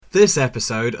This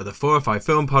episode of the 405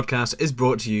 Film Podcast is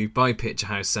brought to you by Picture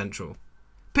House Central.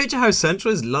 Picture House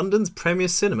Central is London's premier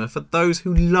cinema for those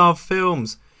who love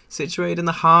films. Situated in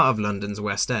the heart of London's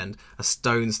West End, a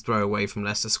stone's throw away from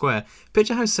Leicester Square,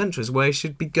 Picture House Central is where you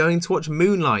should be going to watch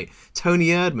Moonlight, Tony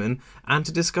Erdmann, and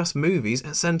to discuss movies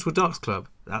at Central Docks Club.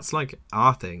 That's like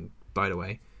our thing, by the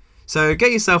way. So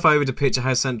get yourself over to Picture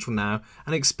House Central now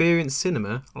and experience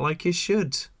cinema like you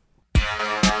should.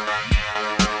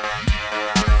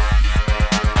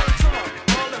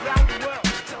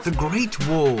 The Great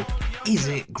Wall. Is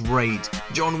it great?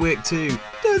 John Wick 2.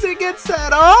 Does it get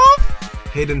set off?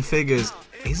 Hidden Figures.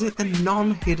 Is it the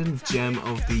non-hidden gem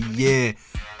of the year?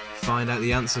 Find out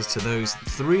the answers to those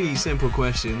three simple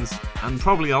questions and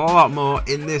probably a lot more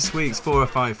in this week's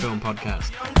 405 Film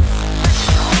Podcast.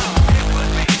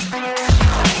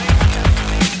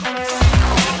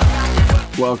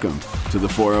 Welcome to the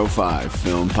 405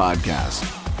 Film Podcast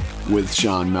with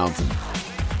Sean Melton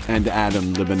and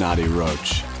Adam the Benatti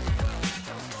Roach.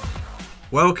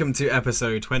 Welcome to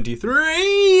episode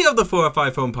 23 of the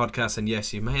 405 Film Podcast, and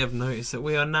yes, you may have noticed that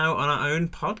we are now on our own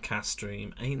podcast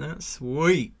stream. Ain't that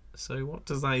sweet? So what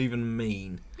does that even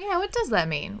mean? Yeah, what does that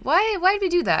mean? Why did we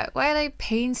do that? Why did I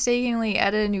painstakingly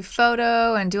edit a new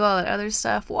photo and do all that other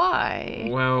stuff? Why?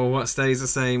 Well, what stays the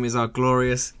same is our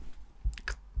glorious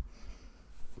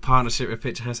partnership with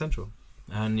Picture House Central.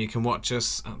 And you can watch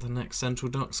us at the next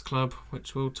Central Docks Club,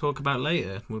 which we'll talk about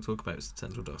later. We'll talk about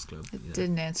Central Docks Club. It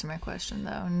didn't answer my question,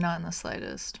 though. Not in the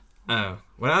slightest. Oh.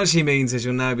 What it actually means is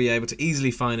you'll now be able to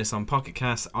easily find us on Pocket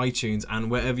Cast, iTunes, and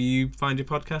wherever you find your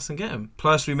podcasts and get them.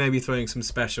 Plus, we may be throwing some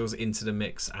specials into the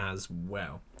mix as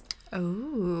well.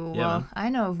 Oh, Yeah, well, man. I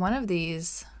know of one of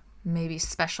these maybe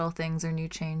special things or new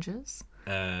changes.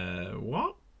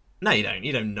 What? No, you don't.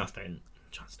 You know nothing.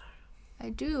 Jon Snow. I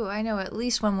do. I know at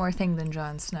least one more thing than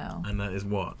Jon Snow. And that is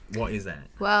what? What is that?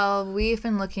 Well, we've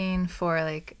been looking for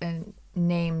like a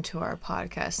name to our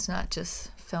podcast, not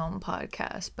just film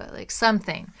podcast, but like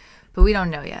something. But we don't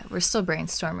know yet. We're still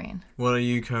brainstorming. What are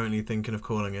you currently thinking of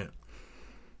calling it?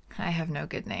 I have no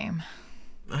good name.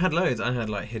 I had loads. I had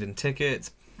like Hidden Tickets,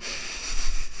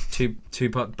 two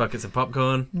buckets of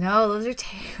popcorn. No, those are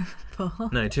terrible.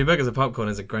 No, 2 buckets of popcorn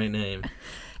is a great name.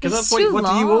 Because It's that's too what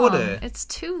long. do you order? It's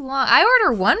too long. I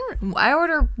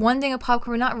order one thing of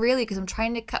popcorn, not really, because I'm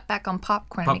trying to cut back on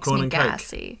popcorn. Popcorn It and makes me Coke.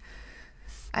 gassy.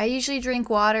 I usually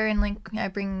drink water and like I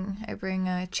bring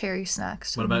cherry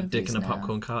snacks. To What the about movies dick in a now.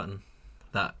 popcorn carton?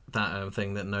 That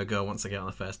thing that no girl wants to get on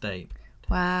the first date.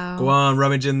 Wow. Go on,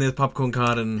 rummage in the popcorn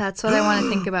carton. That's what I want to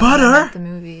think about Butter? when I'm at the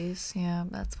movies. Yeah,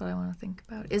 that's what I want to think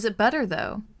about. Is it butter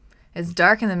though? It's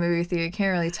dark in the movie theater. You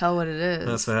can't really tell what it is.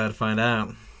 That's for her to find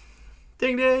out.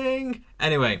 Ding ding.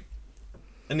 Anyway,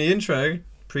 in the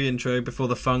pre-intro, before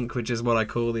the funk, which is what I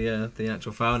call the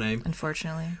actual file name,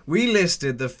 Unfortunately, we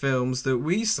listed the films that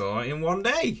we saw in one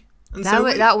day. And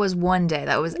that was one day.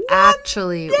 That was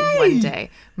actually one day.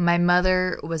 My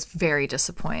mother was very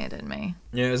disappointed in me.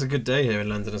 Yeah, it was a good day here in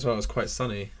London as well. It was quite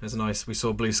sunny. It was nice. We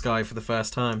saw blue sky for the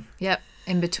first time. Yep,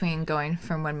 in between going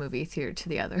from one movie theater to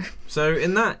the other. So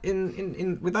with that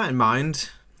in mind,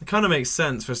 it kind of makes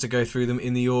sense for us to go through them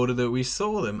in the order that we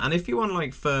saw them. And if you want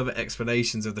like further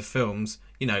explanations of the films,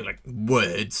 you know, like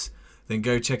words, then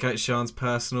go check out Sean's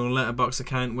personal letterbox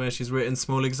account where she's written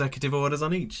small executive orders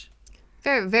on each.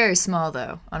 Very, very small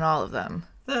though on all of them.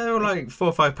 They're like 4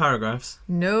 or 5 paragraphs.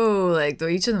 No, like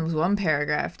each of them was one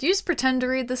paragraph. Do you just pretend to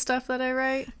read the stuff that I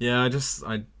write? Yeah,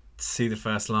 I see the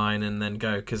first line and then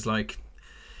go, because like,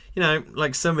 you know,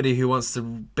 like somebody who wants to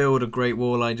build a great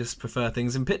wall, I just prefer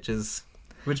things in pictures.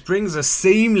 Which brings us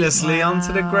seamlessly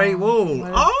onto the Great Wall.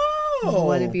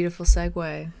 What a beautiful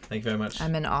segue. Thank you very much.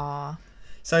 I'm in awe.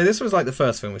 So this was like the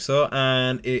first film we saw,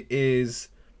 and it's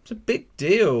a big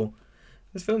deal.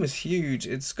 This film is huge.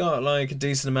 It's got like a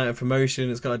decent amount of promotion.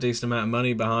 It's got a decent amount of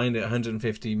money behind it.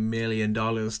 $150 million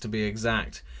to be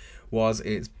exact was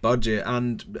its budget,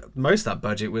 and most of that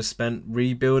budget was spent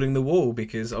rebuilding the wall,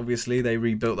 because obviously they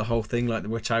rebuilt the whole thing like the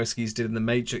Wachowskis did in The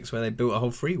Matrix, where they built a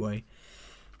whole freeway.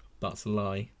 That's a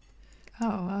lie.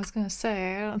 Oh, I was going to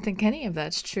say, I don't think any of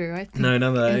that's true. I think No,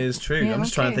 none of that is true. yeah, I'm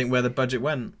just trying to okay. think where the budget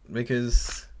went,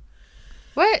 because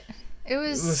What? It it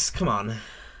was was, come on,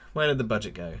 where did the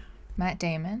budget go? Matt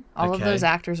Damon. All of Okay. those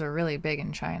actors are really big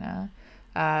in China.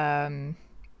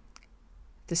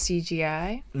 The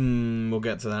CGI, We'll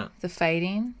get to that. the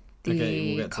fighting, the Okay,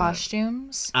 we'll get to that.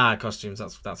 costumes. Costumes.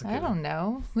 That's a good I one. don't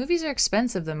know. Movies are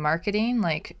expensive. The marketing,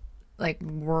 like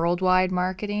worldwide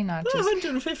marketing, not No, just.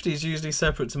 150 is usually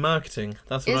separate to marketing.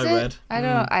 That's what Is I it? read. I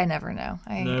don't. I never know.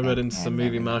 I read into some movie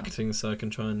never know. marketing, so I can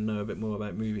try and know a bit more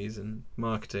about movies and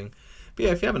marketing. But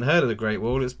yeah, if you haven't heard of The Great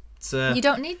Wall, it's You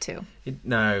don't need to.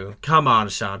 No, come on,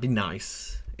 Sean, be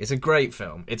nice. It's a great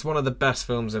film. It's one of the best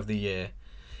films of the year.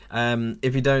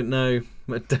 If you don't know,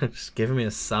 just giving me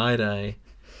a side eye.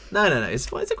 No, it's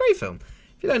fine. It's a great film.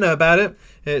 If you don't know about it,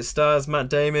 it stars Matt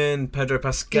Damon, Pedro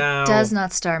Pascal. It does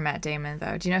not star Matt Damon,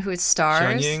 though. Do you know who it stars?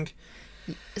 Shan Ying.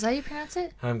 Is that how you pronounce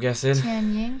it? I'm guessing.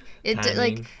 Tian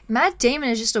Ying. Matt Damon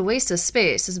is just a waste of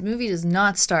space. This movie does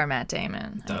not star Matt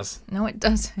Damon. It does. No, it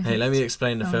doesn't. Hey, let me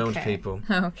explain the film to people.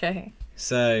 Okay.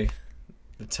 So,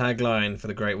 the tagline for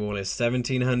The Great Wall is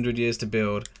 1,700 years to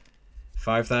build,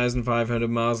 5,500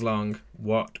 miles long.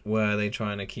 What were they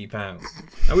trying to keep out?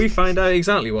 And we find out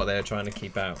exactly what they were trying to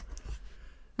keep out.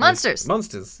 Monsters.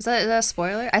 Monsters. Is that a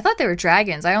spoiler? I thought they were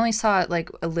dragons. I only saw like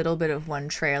a little bit of one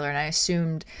trailer, and I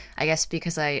assumed, I guess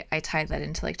because I tied that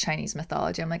into like Chinese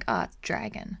mythology, I'm like, it's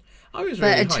dragon. I was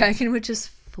really But a dragon would just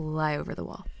fly over the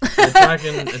wall. A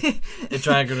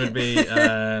dragon would be,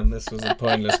 this was a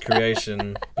pointless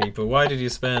creation, people. Why did you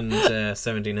spend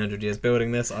 1,700 years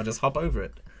building this? I'll just hop over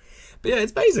it. But yeah,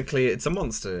 it's a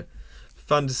monster.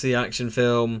 Fantasy action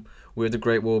film, with the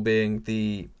Great Wall being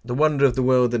the wonder of the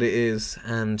world that it is,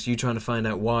 and you trying to find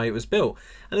out why it was built.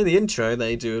 And in the intro,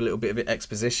 they do a little bit of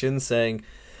exposition, saying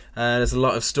there's a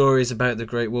lot of stories about the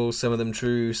Great Wall, some of them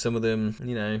true, some of them,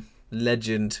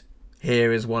 legend.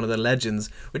 Here is one of the legends,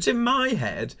 which in my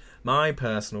head, my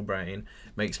personal brain,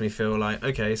 makes me feel like,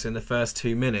 okay, so in the first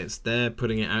 2 minutes, they're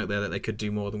putting it out there that they could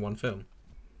do more than one film.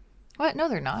 What? No,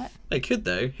 they're not. They could,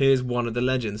 though. Here's one of the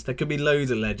legends. There could be loads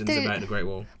of legends about the Great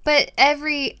Wall. But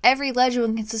every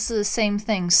legend consists of the same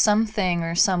thing. Something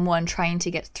or someone trying to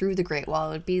get through the Great Wall.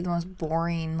 It would be the most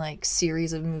boring,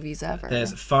 series of movies ever.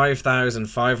 There's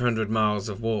 5,500 miles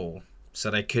of wall. So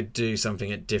they could do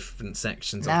something at different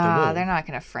sections of the wall. No, they're not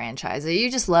going to franchise it. You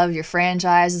just love your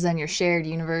franchises and your shared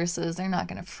universes. They're not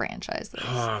going to franchise this.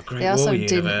 Oh, Great They also Wall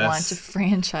didn't universe. want to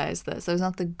franchise this. That was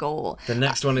not the goal. The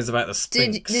next one is about the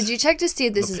Sphinx. Did you check to see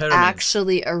if this The is pyramids.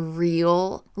 actually a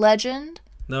real legend?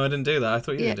 No, I didn't do that. I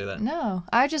thought you were going to do that. No,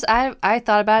 I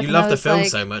thought about it. You and love I the was film like,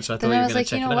 so much, I thought then you I were was going like, to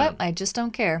check you it know out. what? I just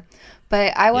don't care.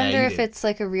 But I wonder you if do. it's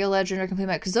like a real legend or complete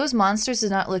because those monsters did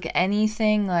not look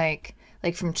anything like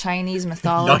from Chinese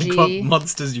mythology. Like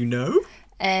monsters,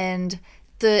 And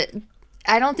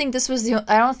I don't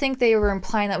think they were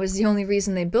implying that was the only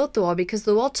reason they built the wall, because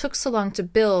the wall took so long to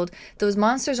build. Those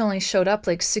monsters only showed up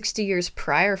 60 years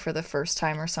prior for the first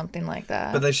time or something like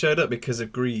that. But they showed up because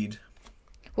of greed.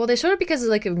 Well, they showed up because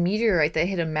of a meteorite that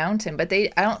hit a mountain, but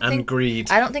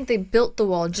greed. I don't think they built the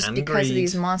wall just And because of greed.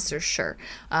 these monsters. Sure.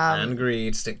 And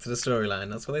greed. Stick to the storyline.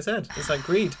 That's what they said. It's like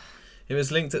greed. It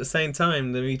was linked at the same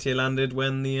time. The meteor landed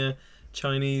when the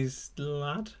Chinese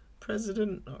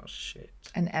president. Oh shit.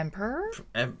 An emperor?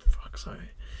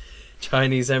 Sorry.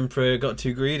 Chinese emperor got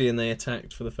too greedy and they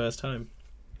attacked for the first time.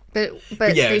 But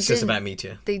yeah, it's just about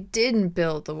meteor. They didn't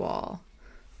build the wall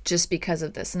just because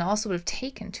of this, and it also would have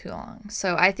taken too long.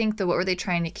 So I think what were they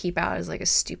trying to keep out is a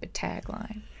stupid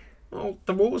tagline. Well,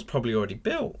 the wall was probably already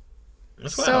built.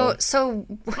 As well. So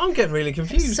I'm getting really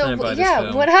confused now by this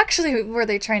film. What actually were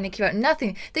they trying to keep out?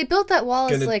 Nothing. They built that wall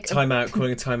as time out,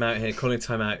 calling a time out here, calling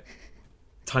time out.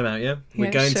 Time out, yeah?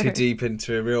 We're going too deep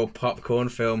into a real popcorn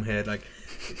film here.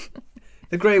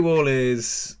 The Great Wall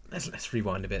is... Let's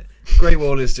rewind a bit. Great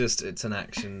Wall is it's an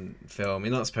action film.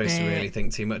 You're not supposed to really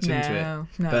think too much into it.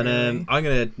 But really. I'm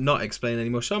going to not explain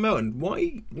anymore. Sean Melton,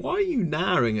 why are you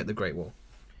narring at the Great Wall?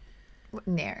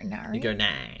 Narring? You go, nah.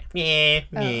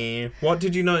 Yeah. What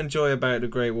did you not enjoy about the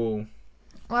Great Wall?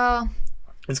 Well...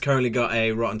 It's currently got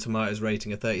a Rotten Tomatoes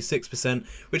rating of 36%,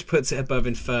 which puts it above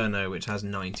Inferno, which has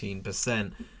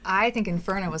 19%. I think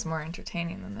Inferno was more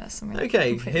entertaining than this.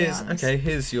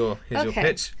 Here's your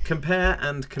pitch. Compare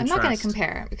and contrast. I'm not going to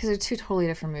compare because they're two totally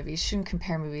different movies. You shouldn't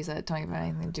compare movies that don't even have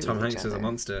anything to do with each other. Tom Hanks is a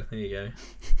monster. There you go.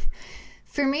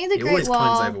 For me, the He Great Wall...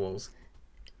 always climbs over walls.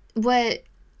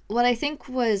 What I think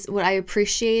was what I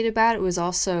appreciated about it was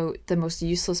also the most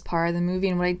useless part of the movie,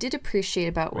 and what I did appreciate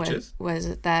about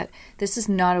was that this is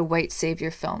not a white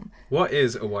savior film. What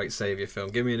is a white savior film?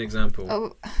 Give me an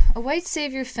example. A white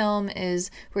savior film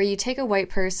is where you take a white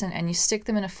person and you stick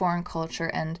them in a foreign culture,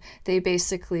 and they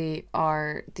basically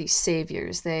are the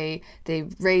saviors. They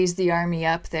raised the army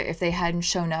up. If they hadn't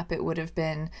shown up, it would have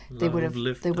been they would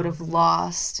have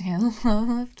lost.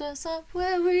 Lift us up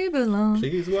where we belong.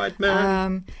 Please, white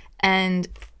man. And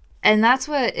that's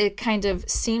what it kind of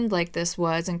seemed like this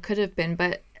was and could have been,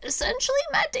 but essentially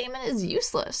Matt Damon is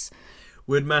useless.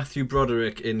 Would Matthew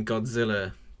Broderick in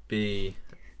Godzilla be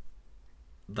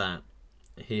that?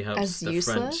 He helps As the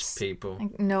useless? French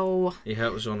people. No. He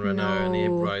helps Jean Reno and he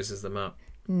rises them up.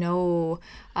 No.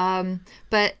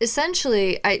 But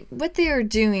essentially, what they were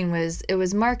doing was, it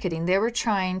was marketing. They were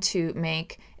trying to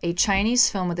make a Chinese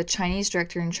film with a Chinese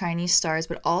director and Chinese stars,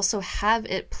 but also have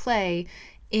it play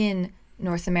in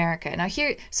North America. Now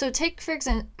here, so take for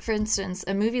instance,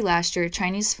 a movie last year, a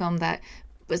Chinese film that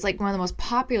was like one of the most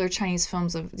popular Chinese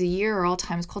films of the year or all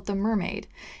times, called The Mermaid.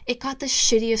 It got the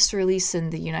shittiest release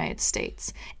in the United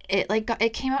States.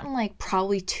 It came out in like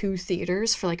probably 2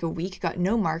 theaters for like a week. It got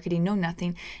no marketing, no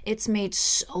nothing. It's made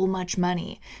so much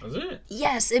money. Was it?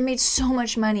 Yes, it made so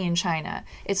much money in China.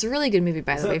 It's a really good movie,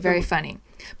 by the way, very funny.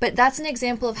 But that's an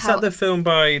example of how... Is that the film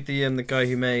by the guy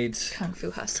who made... Kung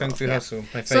Fu Hustle. Kung Fu Hustle,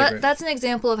 my So favourite. that's an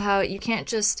example of how you can't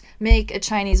just make a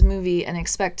Chinese movie and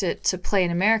expect it to play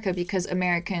in America, because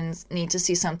Americans need to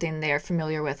see something they're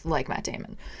familiar with, like Matt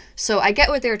Damon. So I get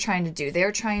what they were trying to do. They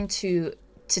were trying to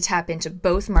tap into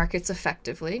both markets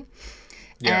effectively.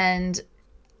 Yeah. And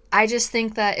I just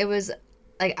think that it was...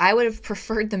 Like, I would have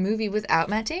preferred the movie without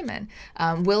Matt Damon.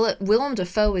 Willem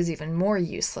Dafoe was even more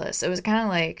useless. It was kind of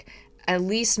like... At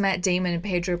least Matt Damon and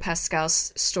Pedro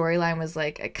Pascal's storyline was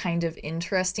like a kind of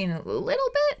interesting a little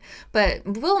bit, but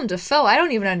Willem Dafoe, I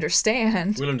don't even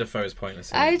understand. Willem Dafoe is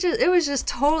pointless. It was just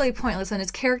totally pointless, and his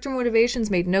character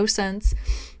motivations made no sense.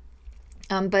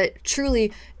 But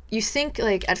truly, you think,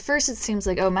 like, at first it seems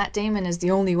like, oh, Matt Damon is the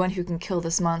only one who can kill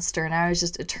this monster, and I was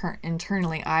just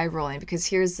internally eye-rolling, because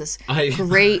here's this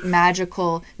great,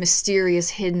 magical, mysterious,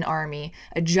 hidden army,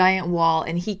 a giant wall,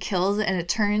 and he kills it, and it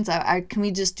turns out, can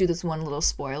we just do this one little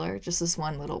spoiler? Just this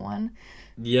one little one?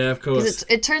 Yeah, of course.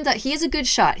 It turns out he is a good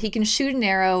shot. He can shoot an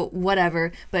arrow,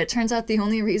 whatever. But it turns out the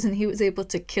only reason he was able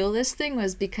to kill this thing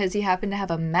was because he happened to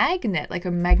have a magnet, like a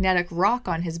magnetic rock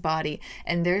on his body.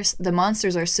 And the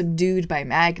monsters are subdued by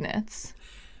magnets.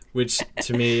 Which,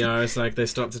 to me, I was like, they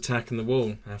stopped attacking the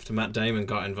wall after Matt Damon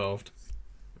got involved.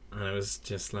 And it was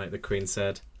just like the Queen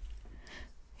said.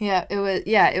 Yeah,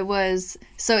 it was.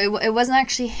 So it wasn't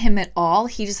actually him at all.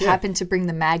 He just happened to bring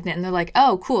the magnet, and they're like,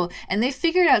 oh, cool. And they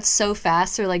figured out so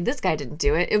fast. They're like, this guy didn't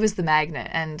do it. It was the magnet.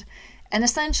 And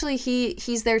essentially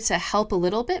he's there to help a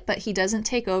little bit, but he doesn't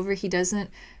take over. He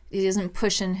doesn't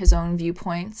push in his own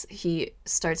viewpoints. He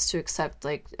starts to accept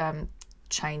like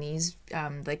Chinese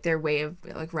like their way of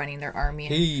like running their army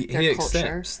and their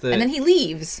culture. And then he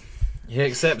leaves. He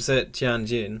accepts that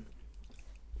Tianjin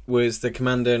was the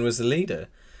commander and was the leader.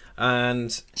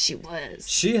 And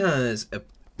she has a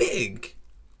big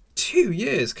 2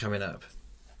 years coming up.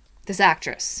 The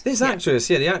actress,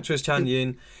 the actress Chan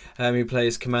Yin, who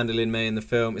plays Commander Lin Mei in the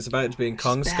film, is about to be in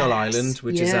Kong Skull Island,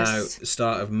 which is out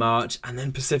start of March, and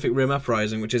then Pacific Rim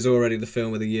Uprising, which is already the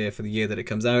film of the year for the year that it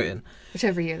comes out in.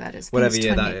 Whichever year that is. Whatever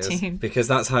year that is. Because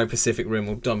that's how Pacific Rim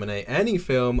will dominate any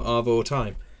film of all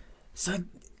time. So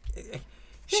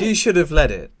she should have led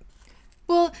it.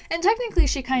 Well, and technically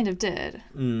she kind of did.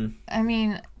 I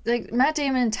mean, like, Matt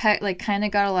Damon kind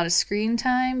of got a lot of screen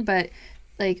time, but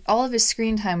like all of his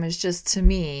screen time was just, to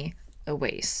me, a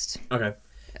waste. Okay.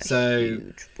 A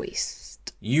huge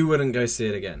waste. You wouldn't go see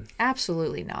it again?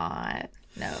 Absolutely not.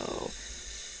 No.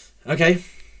 Okay.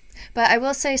 But I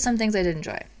will say some things I did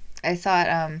enjoy. I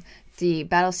thought the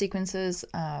battle sequences,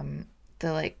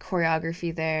 the like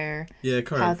choreography there. Yeah,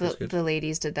 choreography. How the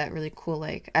ladies did that really cool.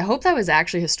 Like, I hope that was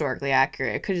actually historically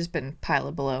accurate. It could have just been a pile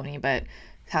of baloney, but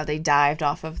how they dived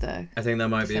off of the. I think that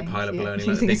might be a pile of baloney.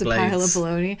 You think it's a pile of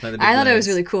baloney? I thought it was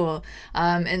really cool.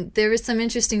 And there was some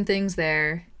interesting things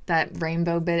there. That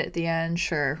rainbow bit at the end,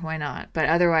 sure, why not? But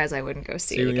otherwise, I wouldn't go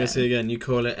see it again. Go see it again. You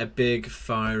call it a big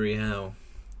fiery hell.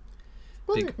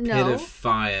 Well, big pit of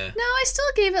fire. No, I still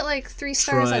gave it like 3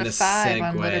 stars out of 5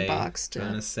 on Letterboxd.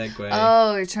 Trying to segue.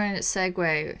 Oh, you're trying to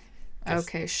segue.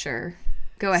 Okay, sure.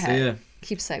 Go ahead. So, yeah.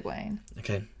 Keep segueing.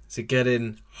 Okay, so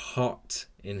getting hot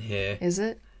in here. Is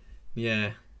it?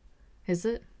 Yeah. Is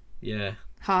it? Yeah.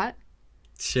 Hot?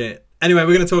 Shit. Anyway,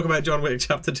 we're going to talk about John Wick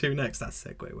Chapter 2 next. That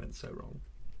segue went so wrong.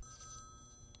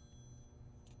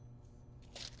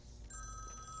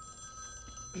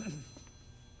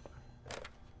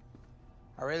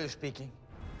 Aurelio speaking.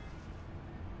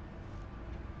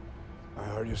 I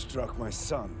heard you struck my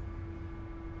son.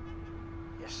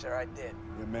 Yes, sir, I did.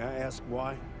 Yeah, may I ask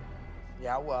why?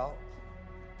 Yeah, well,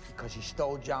 because he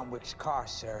stole John Wick's car,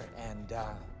 sir, and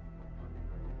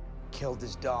killed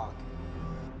his dog.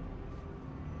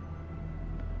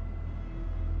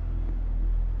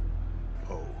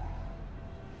 Oh.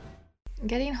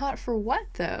 Getting hot for what,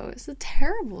 though? It's a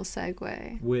terrible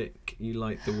segue. Wick. You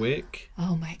like the wick?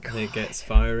 Oh, my God. And it gets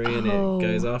fiery and it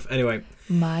goes off. Anyway.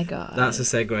 My God. That's a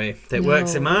segue that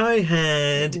works in my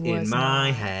head.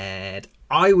 Head.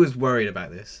 I was worried about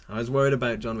this. I was worried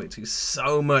about John Wick 2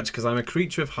 so much because I'm a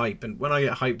creature of hype. And when I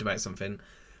get hyped about something,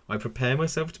 I prepare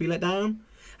myself to be let down.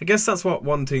 I guess that's what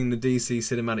wanting the DC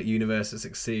cinematic universe to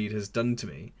succeed has done to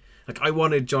me. Like, I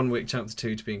wanted John Wick Chapter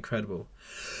 2 to be incredible.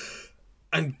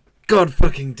 And god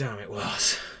fucking damn it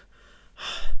was.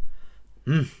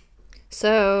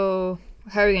 So,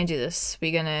 how are we going to do this?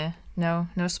 We going to...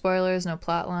 No spoilers, no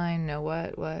plot line, no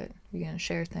what? We going to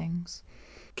share things?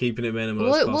 Keeping it minimal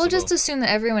as possible. We'll just assume that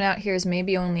everyone out here has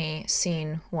maybe only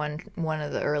seen one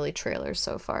of the early trailers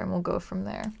so far, and we'll go from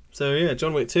there. So yeah,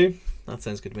 John Wick 2. That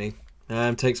sounds good to me.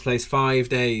 Takes place 5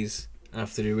 days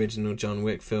after the original John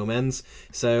Wick film ends.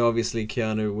 So obviously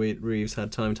Keanu Reeves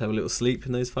had time to have a little sleep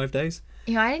in those 5 days.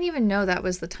 You know, I didn't even know that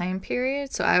was the time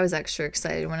period, so I was extra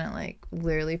excited when it like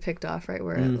literally picked off right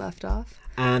where it left off.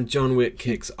 And John Wick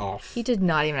kicks off. He did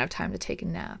not even have time to take a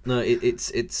nap. No,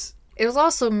 it's It was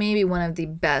also maybe one of the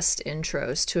best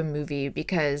intros to a movie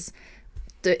because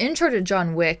the intro to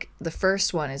John Wick, the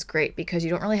first one, is great because you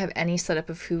don't really have any setup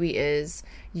of who he is.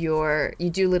 You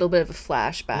do a little bit of a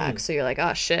flashback, so you're like,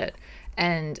 oh shit,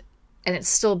 and it's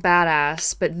still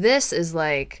badass. But this is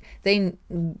like they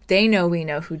know we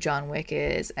know who John Wick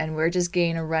is, and we're just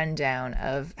getting a rundown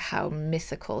of how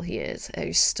mythical he is.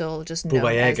 He's still just known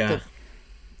as the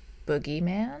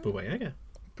Boogeyman. Baba Yaga.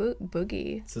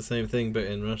 Boogie. It's the same thing, but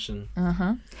in Russian.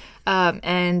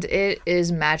 And it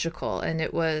is magical, and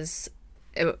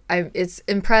it's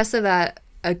impressive that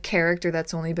a character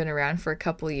that's only been around for a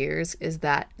couple years is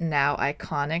that now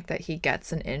iconic that he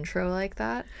gets an intro like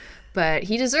that. But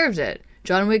he deserved it.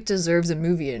 John Wick deserves a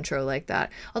movie intro like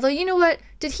that. Although, you know what?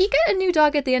 Did he get a new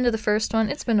dog at the end of the first one?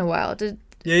 It's been a while.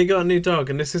 Yeah, he got a new dog,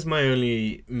 and this is my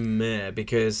only meh,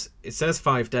 because it says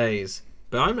 5 days.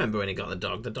 But I remember when he got the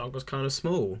dog was kind of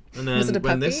small. And then Was it a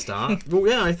when puppy? this started... Well,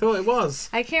 yeah, I thought it was.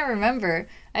 I can't remember.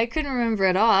 I couldn't remember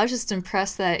at all. I was just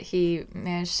impressed that he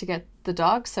managed to get the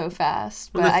dog so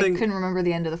fast. But Well, I couldn't remember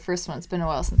the end of the first one. It's been a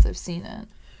while since I've seen it.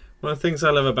 One of the things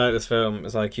I love about this film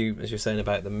is, like you, as you're saying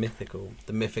about the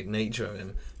mythic nature of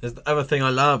him. There's the other thing I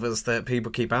love is that people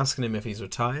keep asking him if he's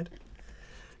retired.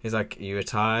 He's like, are you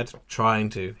retired? Trying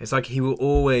to. It's like he will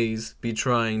always be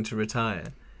trying to retire.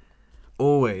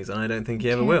 Always, and I don't think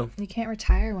he ever will. You can't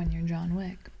retire when you're John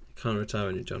Wick. You can't retire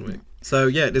when you're John Wick. So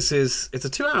yeah, it's a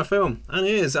 2-hour film, and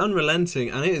it is unrelenting,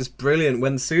 and it is brilliant.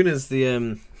 When soon as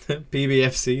the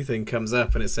PBFC thing comes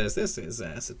up and it says this is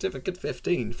certificate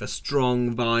 15 for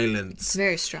strong violence. It's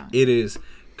very strong. It is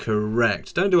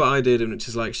correct. Don't do what I did, which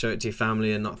is like show it to your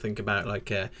family and not think about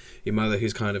like your mother,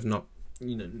 who's kind of not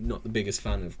the biggest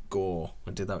fan of gore.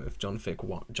 I did that with John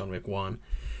Wick 1.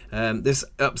 This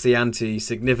ups the ante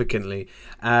significantly,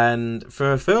 and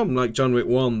for a film like John Wick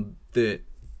 1 that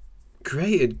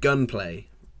created gunplay,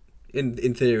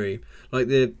 in theory, like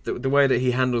the way that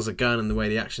he handles a gun and the way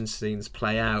the action scenes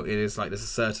play out, it is like there's a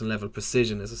certain level of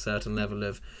precision, there's a certain level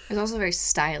of... It's also very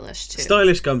stylish too.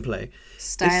 Stylish gunplay.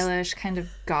 Stylish, kind of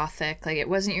gothic. Like it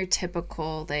wasn't your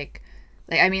typical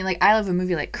I mean, like, I love a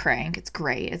movie like Crank. It's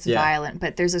great. It's violent.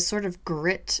 But there's a sort of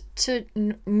grit to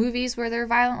movies where they're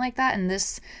violent like that. And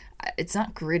this, it's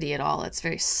not gritty at all. It's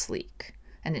very sleek.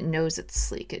 And it knows it's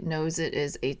sleek. It knows it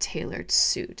is a tailored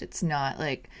suit. It's not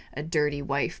like a dirty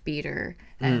wife beater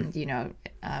and,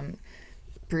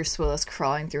 Bruce Willis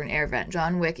crawling through an air vent.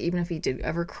 John Wick, even if he did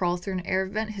ever crawl through an air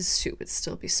vent, his suit would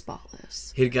still be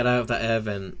spotless. He'd get out of that air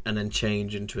vent and then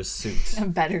change into a suit. A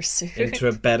better suit. Into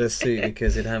a better suit,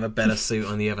 because he'd have a better suit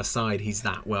on the other side. He's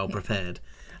that well prepared.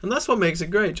 And that's what makes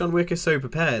it great. John Wick is so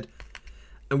prepared.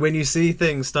 And when you see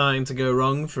things starting to go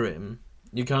wrong for him,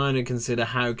 you kind of consider,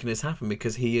 how can this happen?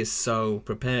 Because he is so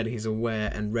prepared. He's aware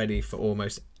and ready for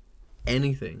almost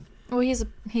anything. Well, he's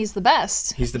the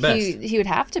best. He's the best. He would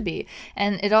have to be.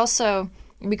 And it also,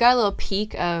 we got a little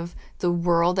peek of the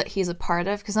world that he's a part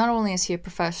of, because not only is he a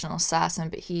professional assassin,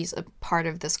 but he's a part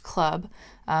of this club,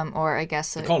 or I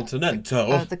guess... The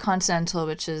Continental. The Continental,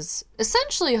 which is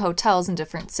essentially hotels in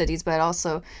different cities, but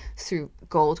also through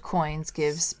gold coins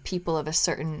gives people of a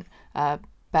certain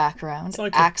background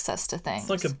access to things.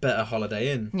 It's like a better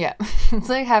Holiday Inn. Yeah. It's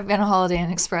like having a Holiday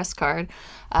Inn Express card.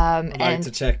 Like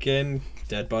to check in.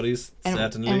 Dead bodies,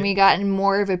 certainly. And we got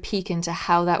more of a peek into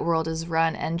how that world is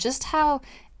run, and just how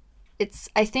it's...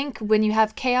 I think when you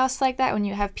have chaos like that, when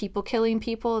you have people killing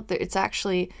people, it's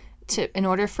actually... in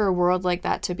order for a world like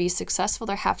that to be successful,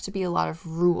 there have to be a lot of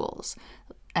rules.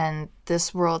 And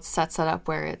this world sets it up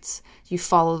where it's... you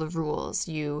follow the rules.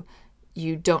 You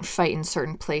don't fight in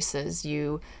certain places.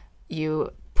 You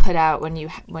put out when you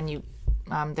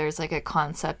there's like a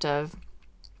concept of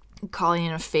calling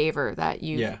in a favor that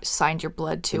you signed your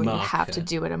blood to, and you have to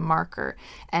do it a marker,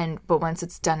 but once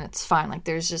it's done, it's fine. Like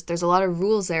there's a lot of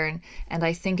rules there, and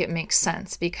I think it makes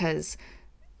sense because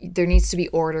there needs to be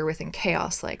order within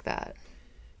chaos like that.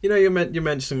 You know, you're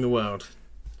mentioning the world.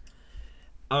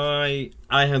 I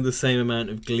had the same amount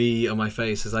of glee on my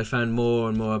face as I found more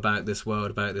and more about this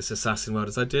world, about this assassin world,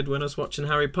 as I did when I was watching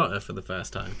Harry Potter for the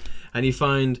first time. And you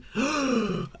find,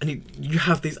 and you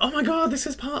have these, oh my god, this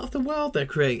is part of the world they're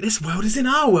creating. This world is in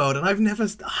our world, and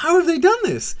how have they done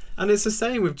this? And it's the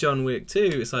same with John Wick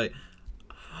too. It's like,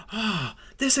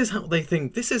 this is how they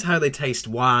think, this is how they taste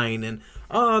wine, and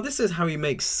this is how he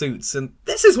makes suits, and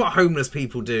this is what homeless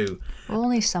people do. Well,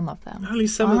 only some of them. Only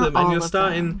some of them, and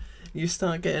them. You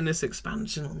start getting this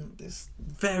expansion on this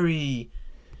very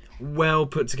well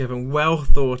put together, well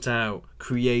thought out,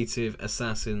 creative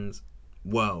assassins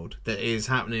world that is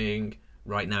happening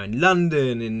right now in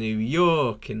London, in New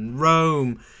York, in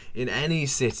Rome, in any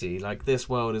city. Like, this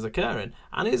world is occurring,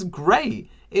 and it's great.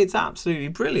 It's absolutely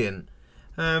brilliant.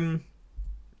 And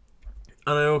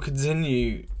I will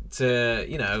continue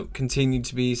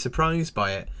to be surprised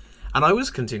by it. And I was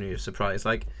continually surprised.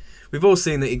 Like, we've all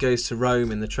seen that he goes to Rome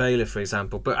in the trailer, for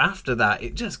example, but after that,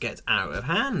 it just gets out of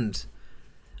hand.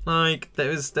 Like,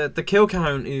 the kill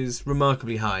count is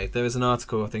remarkably high. There was an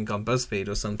article, I think, on BuzzFeed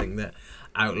or something that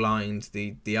outlined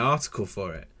the article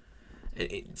for it.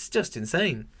 It's just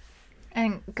insane.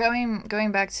 And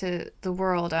going back to the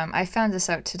world, I found this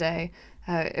out today.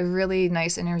 A really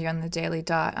nice interview on the Daily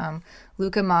Dot.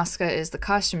 Luca Mosca is the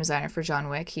costume designer for John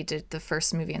Wick. He did the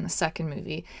first movie and the second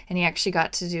movie, and he actually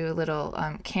got to do a little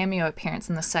cameo appearance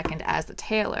in the second as the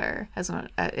tailor,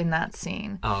 in that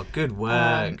scene. Oh, good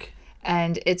work.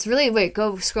 And it's really,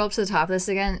 go scroll up to the top of this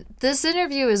again. This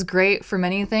interview is great for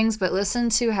many things, but listen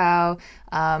to how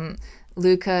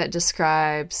Luca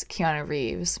describes Keanu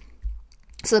Reeves.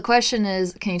 So the question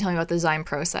is, can you tell me about the design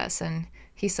process? And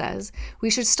he says, we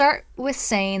should start with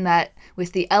saying that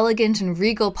with the elegant and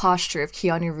regal posture of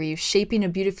Keanu Reeves, shaping a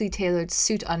beautifully tailored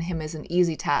suit on him is an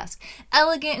easy task.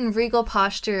 Elegant and regal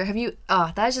posture.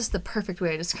 That is just the perfect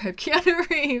way to describe Keanu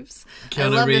Reeves. I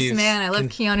love this man. I love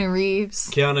Keanu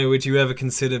Reeves. Keanu, would you ever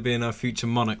consider being our future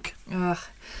monarch?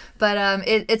 But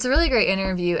it's a really great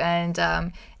interview,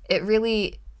 and it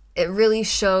really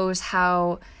shows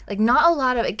how, like, not a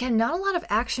lot of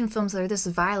action films that are this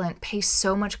violent pay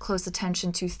so much close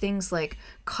attention to things like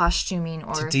costuming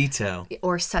or to detail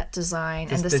or set design.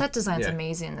 And the set design's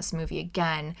amazing in this movie.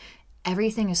 Again,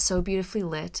 everything is so beautifully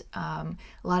lit. A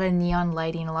lot of neon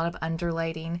lighting, a lot of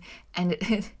underlighting, and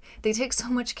they take so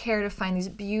much care to find these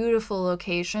beautiful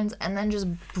locations and then just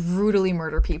brutally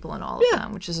murder people in all of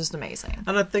them, which is just amazing.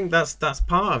 And I think that's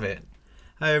part of it.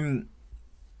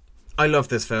 I love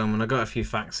this film, and I got a few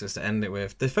facts just to end it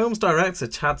with. The film's director,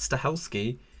 Chad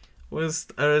Stahelski, was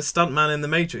a stuntman in the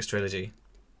Matrix trilogy.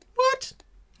 What?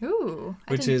 Ooh.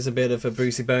 Which is a bit of a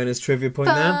Brucey bonus trivia point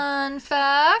there. Fun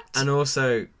fact. And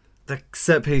also, the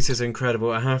set piece is incredible.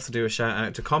 I have to do a shout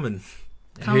out to Common,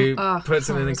 who puts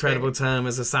in an incredible term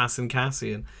as Assassin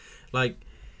Cassian.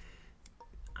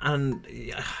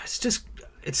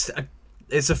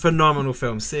 It's a phenomenal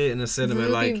film. See it in the cinema.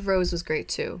 Ruby Rose was great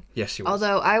too. Yes, she was.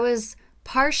 Although I was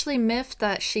partially miffed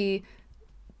that she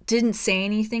didn't say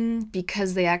anything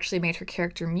because they actually made her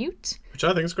character mute. Which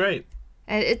I think is great.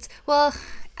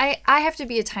 I have to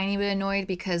be a tiny bit annoyed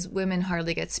because women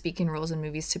hardly get speaking roles in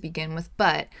movies to begin with.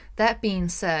 But that being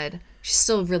said, she's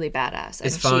still really badass.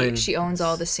 It's fine. She owns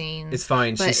all the scenes. It's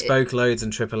fine. She spoke loads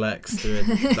in Triple X through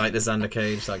like the Xander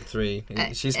Cage 3.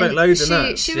 She spoke loads in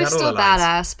that. She was still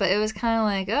badass, but it was kind of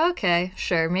like, okay,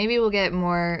 sure, maybe we'll get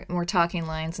more talking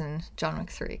lines in John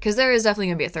Wick 3 because there is definitely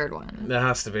gonna be a third one. There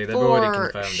has to be. They've already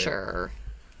confirmed it. Sure.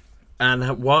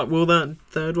 And what will that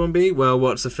third one be? Well,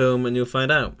 watch the film and you'll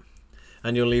find out.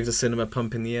 And you'll leave the cinema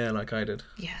pumping the air like I did.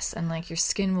 Yes, and your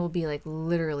skin will be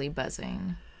literally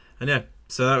buzzing. And yeah,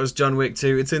 so that was John Wick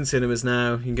 2. It's in cinemas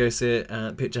now. You can go see it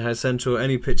at Picture House Central,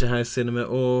 any Picture House cinema,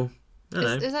 or I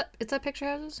don't know. Is that Picture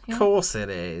Houses? Yeah. Of course it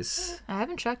is. I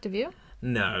haven't checked. Have you?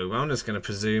 No, I'm just going to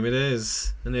presume it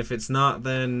is. And if it's not,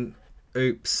 then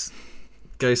oops.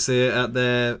 Go see it at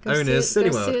their owners'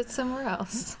 Cineworld. Go see it somewhere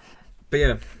else. But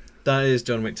yeah, that is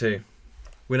John Wick 2.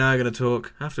 We're now going to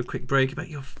talk, after a quick break, about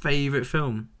your favourite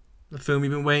film. The film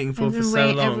you've been waiting for so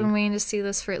long. I've been waiting to see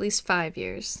this for at least 5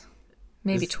 years.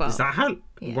 Maybe 12. Is that how?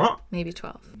 Yeah, what? Maybe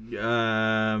 12.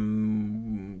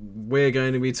 We're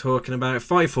going to be talking about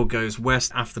Fightful Goes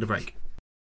West after the break.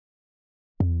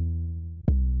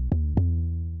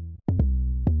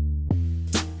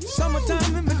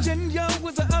 Summertime in Virginia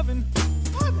was an oven.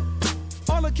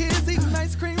 All the kids eating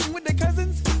ice cream with their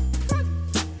cousins.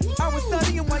 I was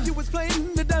studying while you was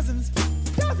playing the dozens.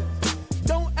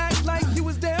 Don't act like you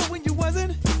was there when you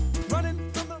wasn't.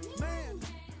 Running from the man.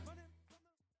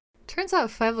 Turns out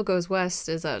Fightful Goes West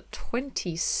is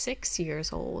 26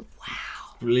 years old.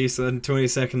 Wow. Released on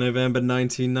 22nd November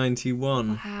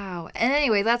 1991. Wow. And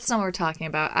anyway, that's not what we're talking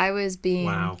about. I was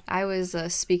Wow.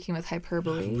 speaking with I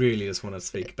hyperbole. really just want to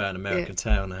speak about American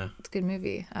Tail now. It's a good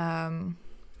movie. I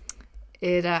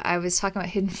was talking about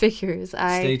Hidden Figures.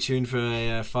 Stay tuned for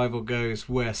a Five Will Goes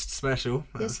West special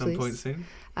at Yes, some please. point soon.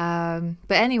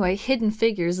 But anyway, Hidden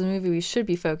Figures, the movie we should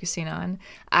be focusing on.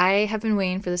 I have been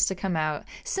waiting for this to come out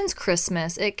since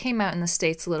Christmas. It came out in the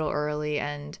States a little early,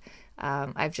 and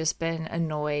I've just been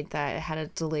annoyed that it had a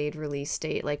delayed release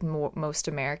date like most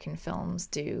American films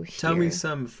do here. Tell me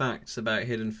some facts about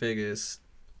Hidden Figures.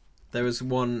 There was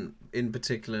one in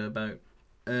particular about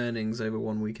earnings over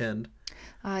one weekend.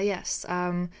 Yes.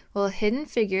 Well, Hidden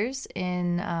Figures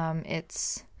in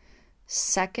its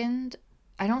second...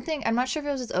 I'm not sure if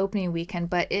it was its opening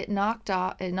weekend, but it knocked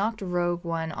Rogue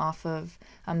One off of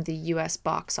the U.S.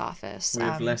 box office.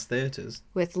 With less theatres.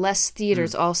 With less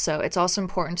theaters also. It's also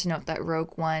important to note that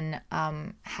Rogue One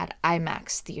had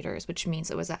IMAX theaters, which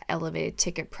means it was an elevated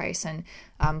ticket price, and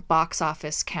box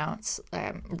office counts,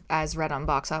 as read on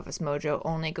Box Office Mojo,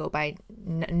 only go by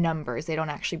numbers. They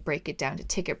don't actually break it down to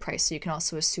ticket price, so you can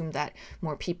also assume that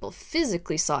more people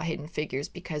physically saw Hidden Figures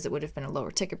because it would have been a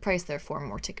lower ticket price, therefore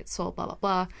more tickets sold, blah, blah,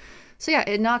 blah. So yeah,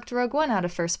 it knocked Rogue One out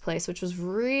of first place, which was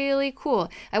really cool.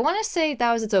 I want to say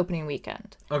that was its opening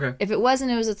weekend. Okay. If it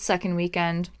wasn't, it was its second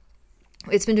weekend.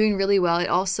 It's been doing really well. It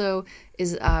also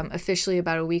is officially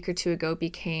about a week or two ago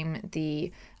became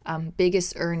the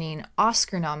biggest earning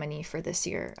Oscar nominee for this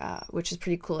year, which is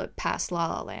pretty cool. It passed La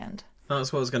La Land.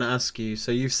 That's what I was going to ask you.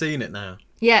 So you've seen it now?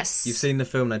 Yes. You've seen the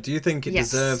film now. Do you think it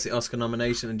Yes. deserves the Oscar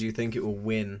nomination, and do you think it will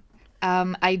win?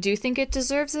 I do think it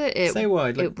deserves it. Say why.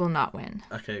 It will not win.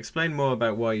 Okay, explain more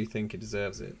about why you think it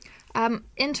deserves it.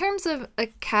 In terms of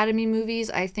Academy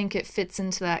movies, I think it fits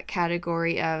into that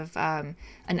category of an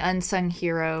unsung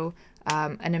hero,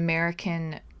 an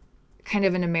American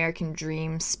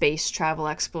dream, space travel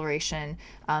exploration,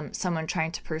 someone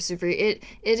trying to persevere. It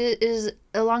is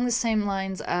along the same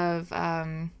lines of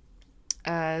the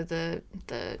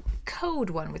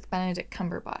Code one with Benedict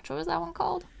Cumberbatch. What was that one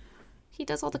called? He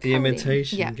does all the coding.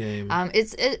 Imitation Game.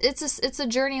 It's a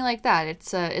journey like that.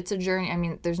 It's a journey. I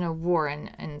mean, there's no war in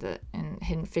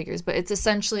Hidden Figures, but it's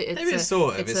essentially Maybe it's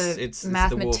sort of. It's a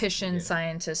mathematician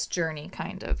scientist journey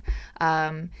kind of.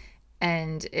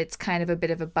 And it's kind of a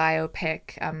bit of a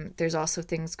biopic. There's also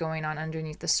things going on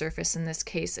underneath the surface. In this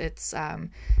case, it's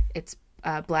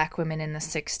Black women in the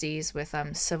 60s with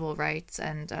civil rights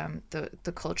and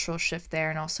the cultural shift there,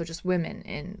 and also just women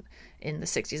in the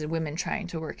 60s, and women trying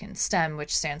to work in STEM,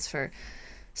 which stands for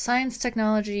science,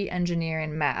 technology, engineering,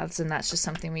 and maths, and that's just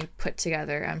something we put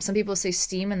together. Some people say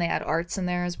STEAM and they add arts in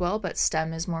there as well, but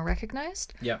STEM is more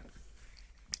recognized. Yeah.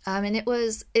 And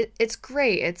it's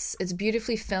great. It's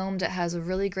beautifully filmed. It has a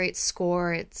really great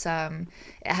score. It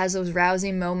has those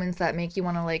rousing moments that make you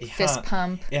want to fist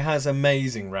pump. It has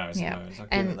amazing rousing moments. I'll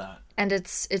give it that. And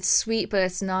it's sweet, but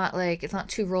it's not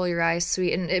too roll your eyes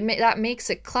sweet, and that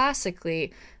makes it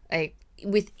classically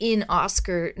within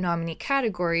Oscar nominee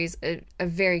categories a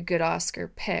very good Oscar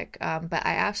pick. But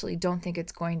I absolutely don't think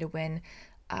it's going to win.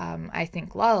 I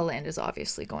think La La Land is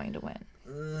obviously going to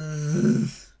win.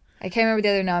 I can't remember the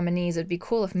other nominees. It'd be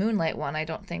cool if Moonlight won. I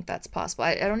don't think that's possible.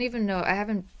 I don't even know. I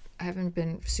haven't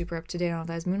been super up to date on all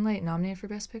that. Is Moonlight nominated for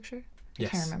Best Picture? Yes.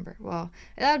 I can't remember. Well,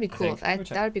 that would be cool. That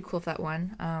would be cool if that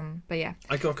won. But yeah.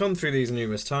 I've gone through these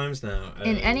numerous times now.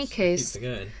 In any case,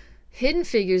 Hidden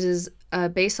Figures is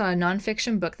based on a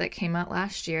nonfiction book that came out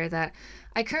last year that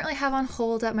I currently have on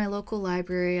hold at my local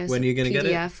library as when are you going to get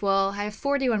it? Well, I have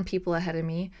 41 people ahead of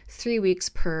me, 3 weeks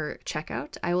per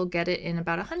checkout. I will get it in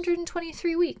about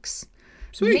 123 weeks.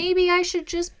 Sweet. Maybe I should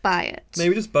just buy it.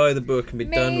 Maybe just buy the book and be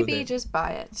done with it. Maybe just buy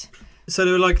it. So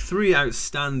there were 3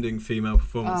 outstanding female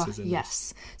performances in this.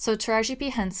 Yes. So Taraji P.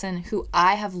 Henson, who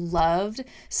I have loved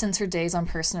since her days on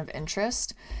Person of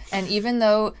Interest, and even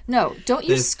though don't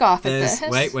you scoff at this.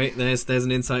 Wait, there's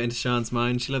an insight into Sean's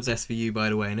mind. She loves SVU, by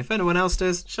the way, and if anyone else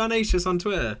does, Seanacious on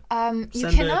Twitter. You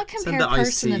cannot compare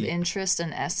Person of Interest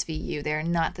and SVU. They're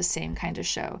not the same kind of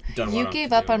show. You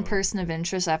gave up on Person of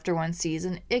Interest after one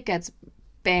season. It gets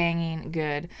banging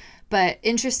good. But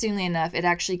interestingly enough, it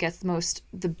actually gets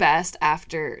the best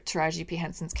after Taraji P.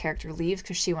 Henson's character leaves,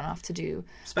 because she went off to do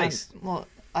space.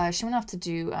 She went off to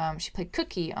do. She played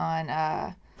Cookie on.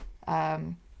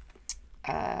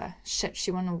 She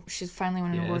finally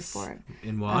won an award for it.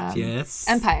 In what? Yes.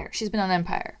 Empire. She's been on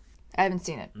Empire. I haven't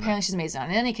seen it. Apparently, she's amazing on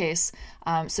it. In any case,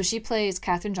 so she plays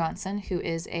Katherine Johnson, who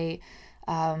is a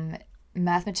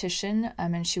mathematician,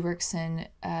 and she works in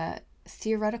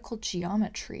theoretical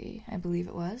geometry, I believe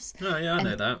it was. Oh, yeah, I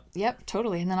know that. Yep,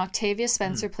 totally. And then Octavia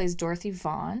Spencer plays Dorothy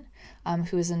Vaughan,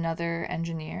 who is another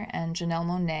engineer, and Janelle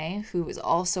Monáe, who is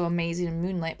also amazing in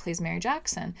Moonlight, plays Mary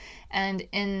Jackson. And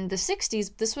in the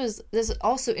 60s, this is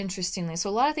also interestingly, so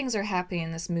a lot of things are happening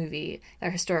in this movie that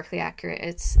are historically accurate.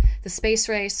 It's the space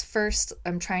race. First,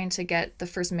 I'm trying to get the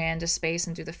first man to space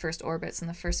and do the first orbits and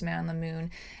the first man on the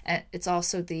moon. And it's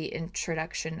also the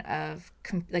introduction of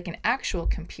like an actual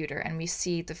computer, and we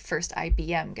see the first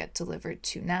IBM get delivered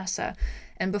to NASA.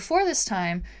 And before this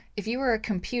time, if you were a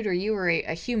computer, you were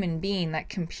a human being that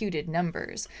computed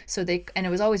numbers. So and it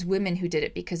was always women who did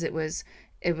it, because it was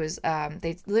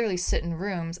they literally sit in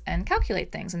rooms and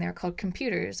calculate things, and they were called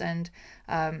computers. And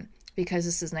because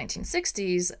this is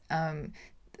 1960s,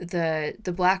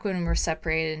 the black women were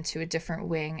separated into a different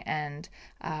wing, and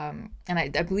I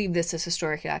believe this is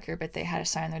historically accurate, but they had a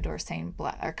sign on their door saying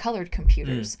black or colored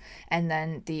computers, and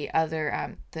then the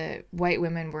other the white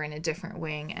women were in a different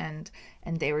wing, and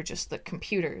they were just the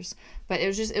computers. But it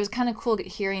was kind of cool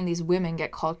hearing these women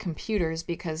get called computers,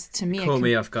 because to me Caught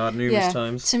me off guard numerous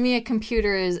times. To me, a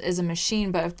computer is a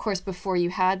machine, but of course before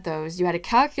you had those, you had a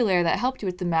calculator that helped you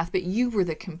with the math, but you were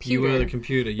the computer. You were the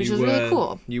computer. Which was really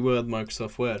cool. You were the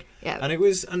Microsoft Word. Yeah.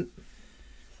 And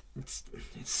it's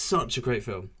such a great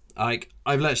film.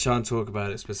 I've let Sian talk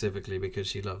about it specifically because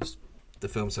she loves the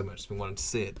film so much, she's been wanting to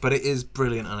see it. But it is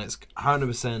brilliant, and it's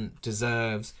 100%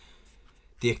 deserves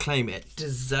the acclaim. It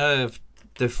deserved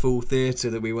the full theatre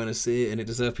that we want to see it, and it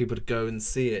deserved people to go and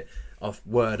see it off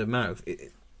word of mouth.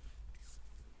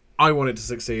 I want it to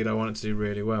succeed. I want it to do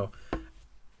really well.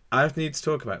 I need to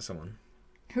talk about someone.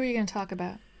 Who are you going to talk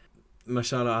about?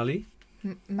 Mahershala Ali.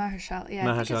 Mahershala, yeah.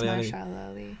 Mahershala Ali. Mahershala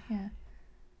Ali, yeah.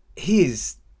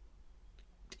 He's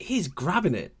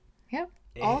grabbing it. Yep.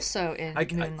 Also in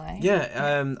Moonlight.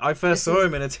 I first saw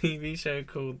him in a TV show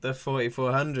called The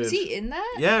 4400. Is he in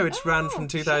that? Yeah, which ran from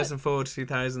 2004 to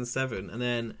 2007, and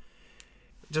then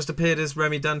just appeared as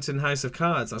Remy Dunton in House of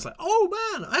Cards. I was like,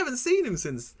 oh man, I haven't seen him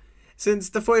since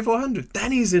The 4400.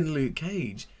 Then he's in Luke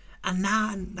Cage, and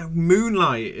now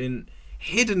Moonlight in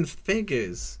Hidden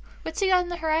Figures. What's he got in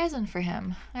the horizon for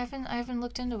him? I haven't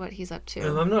looked into what he's up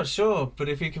to. I'm not sure, but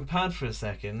if you can pad for a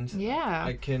second, yeah,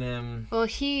 I can. Well,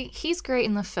 he's great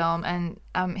in the film, and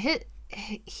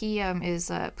he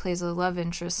plays a love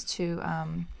interest to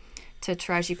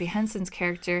Taraji P. Henson's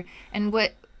character. And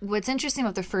what's interesting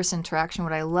about their first interaction,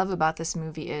 what I love about this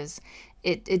movie is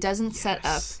it doesn't set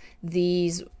up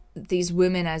these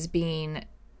women as being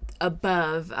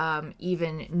above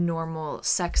even normal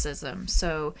sexism.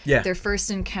 So their first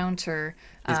encounter,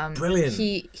 brilliant.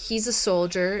 He's a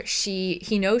soldier.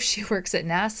 He knows she works at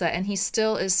NASA, and he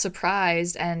still is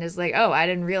surprised and is like, oh, I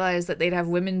didn't realize that they'd have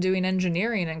women doing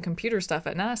engineering and computer stuff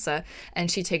at NASA. And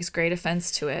she takes great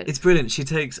offense to it. It's brilliant. She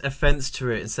takes offense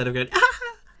to it instead of going, ah!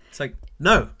 It's like,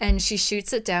 no. And she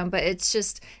shoots it down. But it's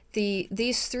just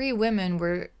these three women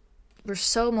were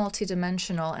so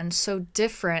multidimensional and so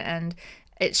different, and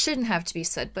it shouldn't have to be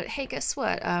said, but hey, guess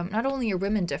what? Not only are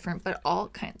women different, but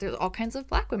there's all kinds of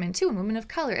black women too, and women of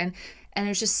color, and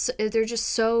they're just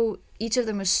so, each of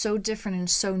them was so different and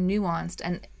so nuanced,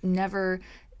 and never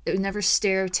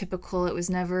stereotypical. It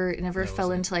was never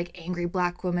fell into like angry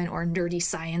black woman or nerdy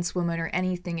science woman or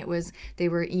anything. They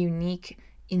were unique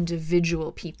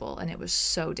individual people, and it was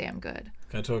so damn good.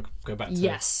 Can I go back to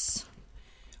yes.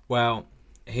 Well,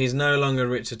 he's no longer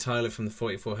Richard Tyler from the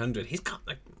 4400. He's got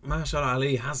Mahershala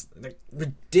Ali has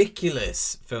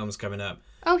ridiculous films coming up.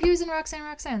 Oh, he was in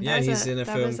Roxanne. Yeah, he's in a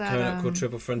film coming up called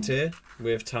Triple Frontier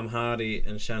with Tom Hardy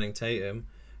and Channing Tatum.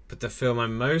 But the film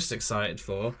I'm most excited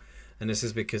for, and this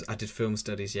is because I did film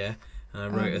studies, and I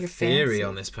wrote a theory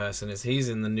on this person, is he's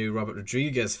in the new Robert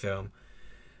Rodriguez film,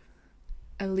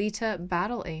 Alita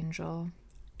Battle Angel.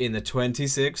 In the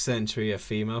 26th century, a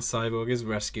female cyborg is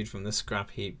rescued from the scrap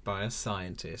heap by a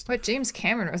scientist. What, James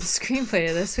Cameron wrote the screenplay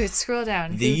to this? Wait, scroll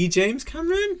down. James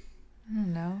Cameron? I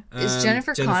don't know. Is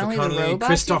Jennifer Connelly the robot?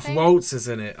 Christoph Waltz is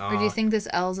in it. Or do you think this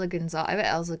Elsa Gonzalez? I bet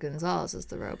Elsa Gonzalez is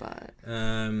the robot.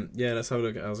 Let's have a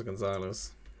look at Elsa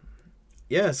Gonzalez.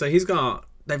 Yeah, so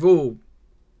they've all...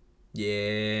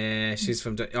 Yeah, she's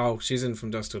she's in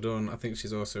From Dusk Till Dawn. I think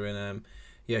she's also in...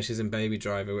 she's in Baby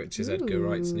Driver, which is Edgar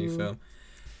Wright's new film.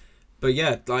 But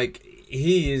yeah,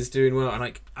 he is doing well,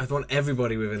 and I want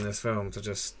everybody within this film to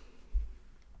just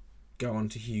go on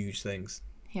to huge things.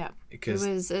 Yeah, because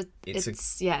it's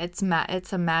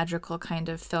a magical kind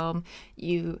of film.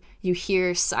 You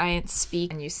hear science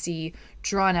speak, and you see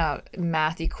drawn out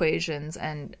math equations,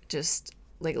 and just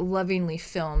lovingly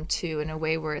filmed too, in a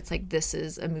way where it's like, this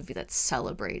is a movie that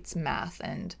celebrates math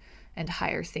and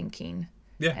higher thinking.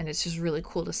 Yeah. And it's just really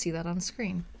cool to see that on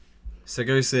screen. So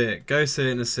go see it. Go see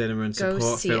it in the cinema and Go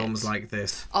support see films it. like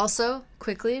this. Also,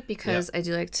 quickly, because I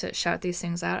do like to shout these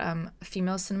things out, a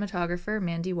female cinematographer,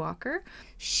 Mandy Walker,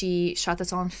 she shot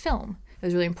this all on film. It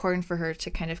was really important for her to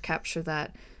kind of capture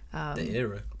that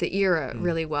the era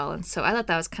really well, and so I thought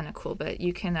that was kind of cool. But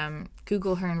you can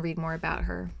Google her and read more about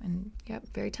her, and yep,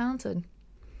 very talented.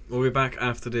 We'll be back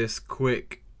after this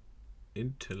quick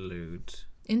interlude.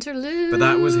 Interlude. But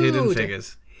that was Hidden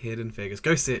Figures. Hidden Figures.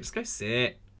 Go see it. Just go see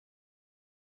it.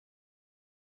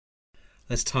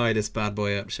 Let's tie this bad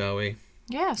boy up, shall we?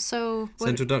 Yeah. So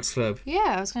Central Docks Club.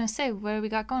 Yeah, I was gonna say, what do we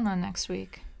got going on next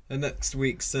week? And next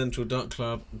week's Central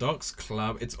Docks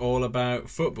Club, it's all about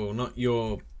football, not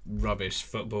your rubbish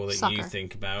football that you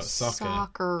think about.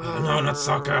 Soccer. Oh, no, not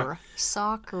soccer.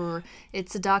 Soccer.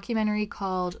 It's a documentary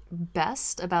called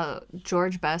Best, about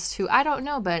George Best, who I don't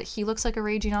know, but he looks like a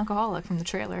raging alcoholic from the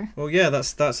trailer. Well, yeah,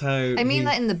 that's how. I mean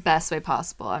that in the best way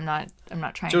possible. I'm not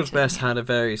trying. George to... Best had a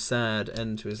very sad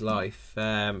end to his life. He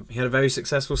had a very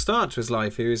successful start to his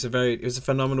life. He was a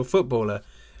phenomenal footballer,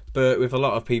 but with a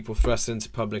lot of people thrust into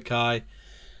public eye,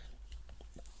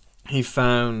 he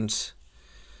found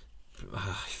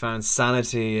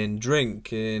sanity in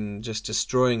drink, in just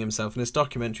destroying himself, and this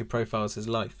documentary profiles his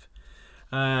life.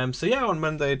 So yeah, on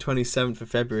Monday 27th of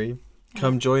February,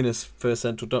 come join us for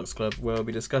Central Docks Club, where we'll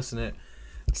be discussing it.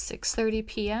 6:30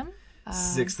 p.m.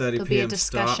 6:30 There'll be a p.m.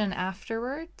 discussion start.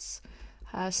 afterwards.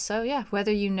 So yeah,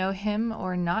 whether you know him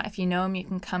or not, if you know him, you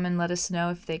can come and let us know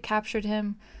if they captured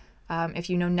him. If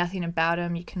you know nothing about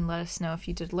him, you can let us know if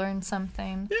you did learn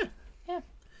something. Yeah.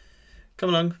 Come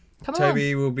along.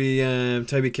 Toby will be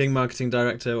Toby King, marketing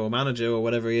director or manager or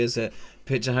whatever he is at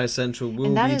Picture House Central.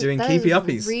 Will be doing Keepy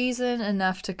Uppies. Reason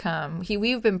enough to come.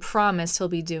 We've been promised he'll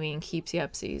be doing Keepy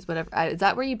Upsies. Whatever. Is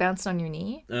that where you bounce on your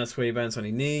knee? That's where you bounce on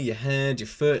your knee, your head, your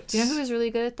foot. Do you know who was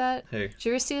really good at that? Who? Did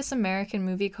you ever see this American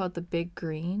movie called The Big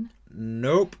Green?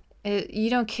 Nope.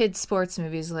 Kids sports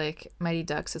movies like Mighty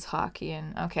Ducks is hockey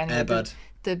and anyway, Airbud.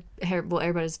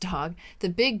 Airbud is dog. The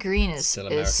Big Green is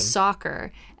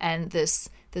soccer, and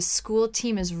the school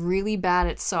team is really bad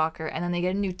at soccer, and then they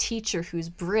get a new teacher who's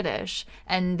British,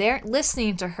 and they're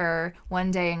listening to her one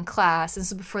day in class. And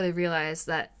this is before they realize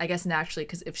that, I guess naturally,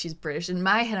 because if she's British, in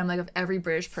my head I'm like, if every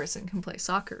British person can play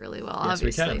soccer really well, yes,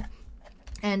 obviously. We can.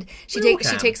 And she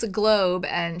takes a globe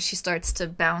and she starts to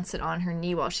bounce it on her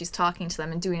knee while she's talking to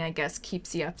them and doing, I guess,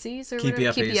 keepsy upsies or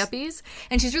whatever. Keepy uppies.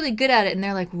 And she's really good at it, and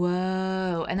they're like,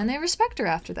 whoa. And then they respect her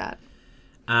after that.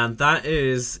 And that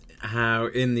is how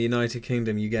in the United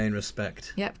Kingdom you gain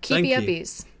respect. Yep, Keepy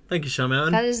Uppies. Thank you, Sean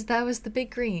Mountain. That was The Big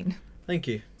Green. Thank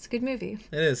you. It's a good movie.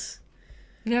 It is.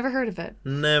 You've never heard of it?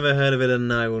 Never heard of it,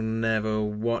 and I will never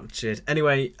watch it.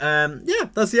 Anyway,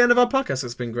 that's the end of our podcast.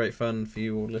 It's been great fun for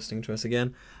you all listening to us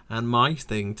again. And my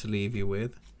thing to leave you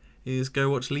with is go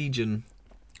watch Legion.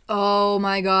 Oh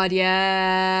my God,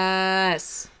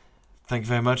 yes. Thank you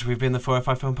very much. We've been the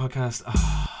 405 Film Podcast.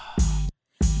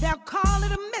 They'll call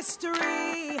it a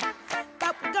mystery,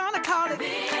 but we're gonna call it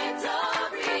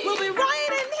victory. We'll be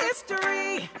writing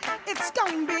history. It's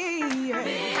gonna be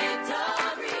victory.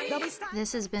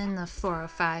 This has been the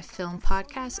 405 Film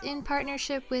Podcast in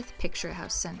partnership with Picture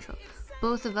House Central.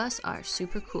 Both of us are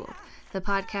super cool. The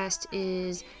podcast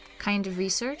is kind of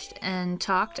researched and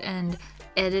talked and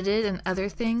edited and other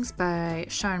things by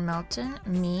Sean Melton,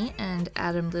 me, and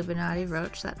Adam Libanati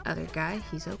Roach, that other guy.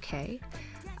 He's okay.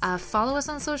 Follow us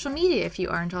on social media if you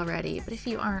aren't already, but if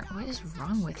you aren't, what is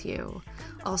wrong with you?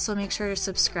 Also, make sure to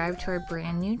subscribe to our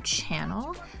brand new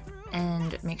channel,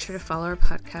 and make sure to follow our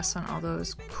podcast on all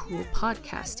those cool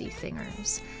podcasty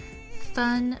thingers.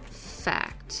 Fun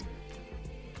fact: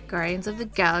 Guardians of the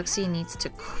Galaxy needs to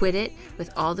quit it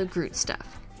with all the Groot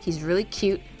stuff. He's really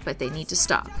cute, but they need to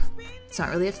stop. It's not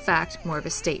really a fact, more of a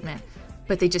statement,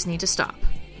 but they just need to stop.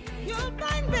 You'll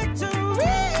find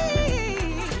victory.